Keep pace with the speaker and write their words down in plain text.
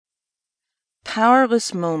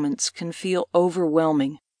powerless moments can feel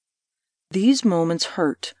overwhelming. These moments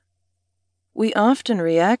hurt. We often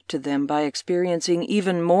react to them by experiencing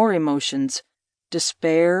even more emotions: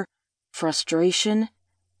 despair, frustration,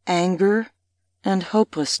 anger, and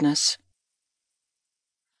hopelessness.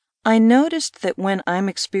 I noticed that when I'm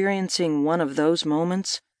experiencing one of those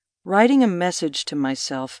moments, writing a message to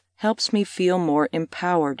myself helps me feel more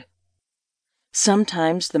empowered.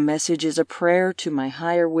 Sometimes the message is a prayer to my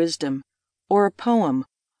higher wisdom, or a poem,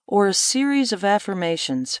 or a series of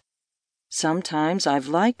affirmations. Sometimes I've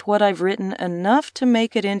liked what I've written enough to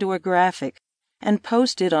make it into a graphic and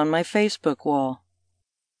post it on my Facebook wall.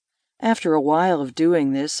 After a while of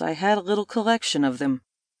doing this, I had a little collection of them.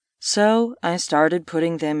 So I started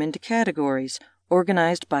putting them into categories,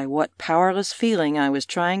 organized by what powerless feeling I was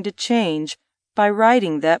trying to change by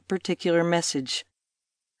writing that particular message.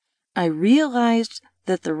 I realized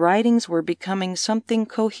that the writings were becoming something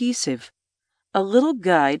cohesive, a little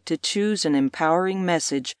guide to choose an empowering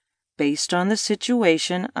message based on the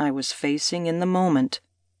situation I was facing in the moment.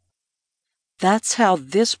 That's how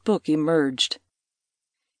this book emerged.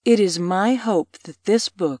 It is my hope that this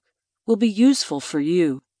book will be useful for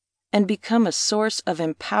you and become a source of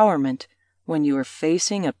empowerment when you are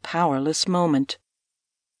facing a powerless moment.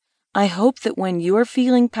 I hope that when you are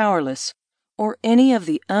feeling powerless, or any of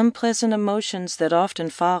the unpleasant emotions that often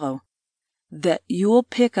follow, that you will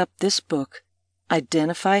pick up this book,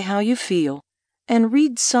 identify how you feel, and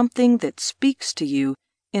read something that speaks to you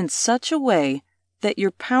in such a way that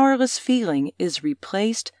your powerless feeling is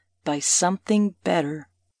replaced by something better.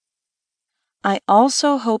 I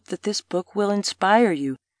also hope that this book will inspire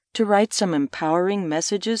you to write some empowering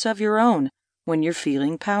messages of your own when you're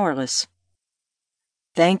feeling powerless.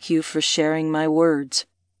 Thank you for sharing my words.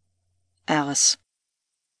 Alice.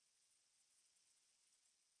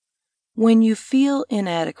 When you feel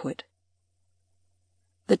inadequate,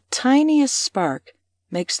 the tiniest spark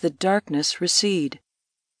makes the darkness recede.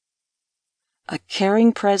 A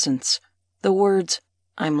caring presence, the words,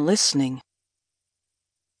 "I'm listening."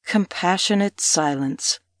 Compassionate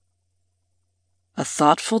silence. A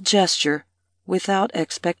thoughtful gesture without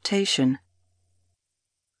expectation.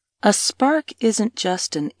 A spark isn't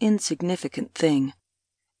just an insignificant thing.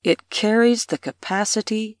 It carries the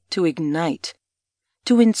capacity to ignite,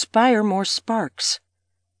 to inspire more sparks,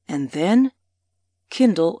 and then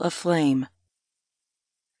kindle a flame.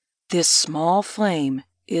 This small flame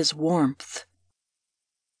is warmth,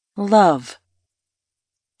 love,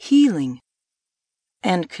 healing,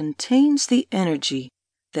 and contains the energy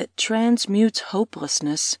that transmutes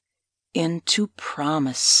hopelessness into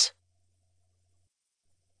promise.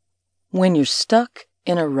 When you're stuck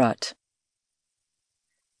in a rut.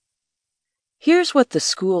 Here's what the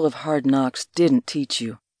School of Hard Knocks didn't teach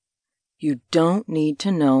you. You don't need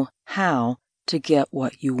to know how to get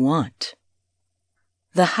what you want.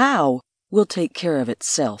 The how will take care of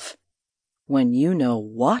itself when you know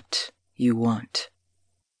what you want.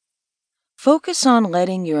 Focus on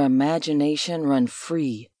letting your imagination run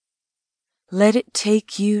free. Let it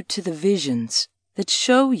take you to the visions that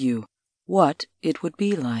show you what it would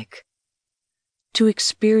be like. To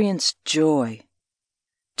experience joy,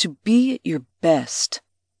 to be at your best,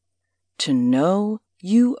 to know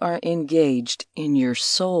you are engaged in your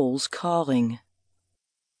soul's calling.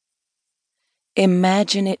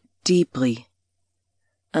 Imagine it deeply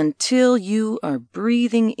until you are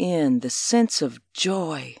breathing in the sense of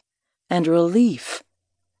joy and relief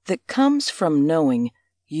that comes from knowing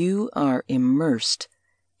you are immersed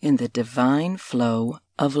in the divine flow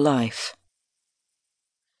of life.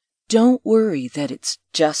 Don't worry that it's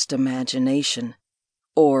just imagination,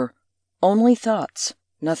 or only thoughts,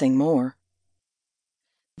 nothing more.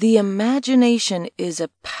 The imagination is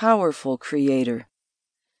a powerful creator.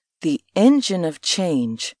 The engine of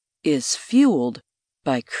change is fueled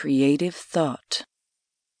by creative thought.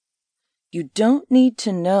 You don't need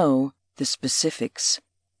to know the specifics.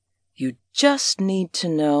 You just need to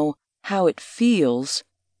know how it feels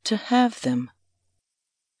to have them.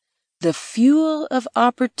 The fuel of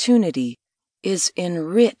opportunity is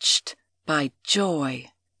enriched by joy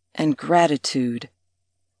and gratitude.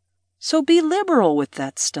 So be liberal with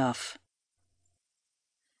that stuff.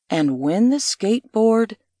 And when the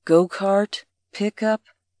skateboard, go-kart, pickup,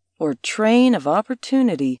 or train of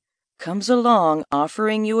opportunity comes along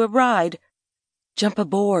offering you a ride, jump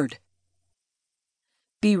aboard.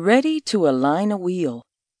 Be ready to align a wheel,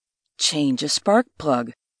 change a spark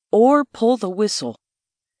plug, or pull the whistle.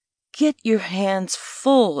 Get your hands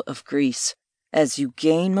full of grease as you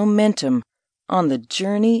gain momentum on the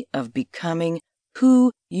journey of becoming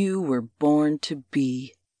who you were born to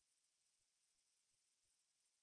be.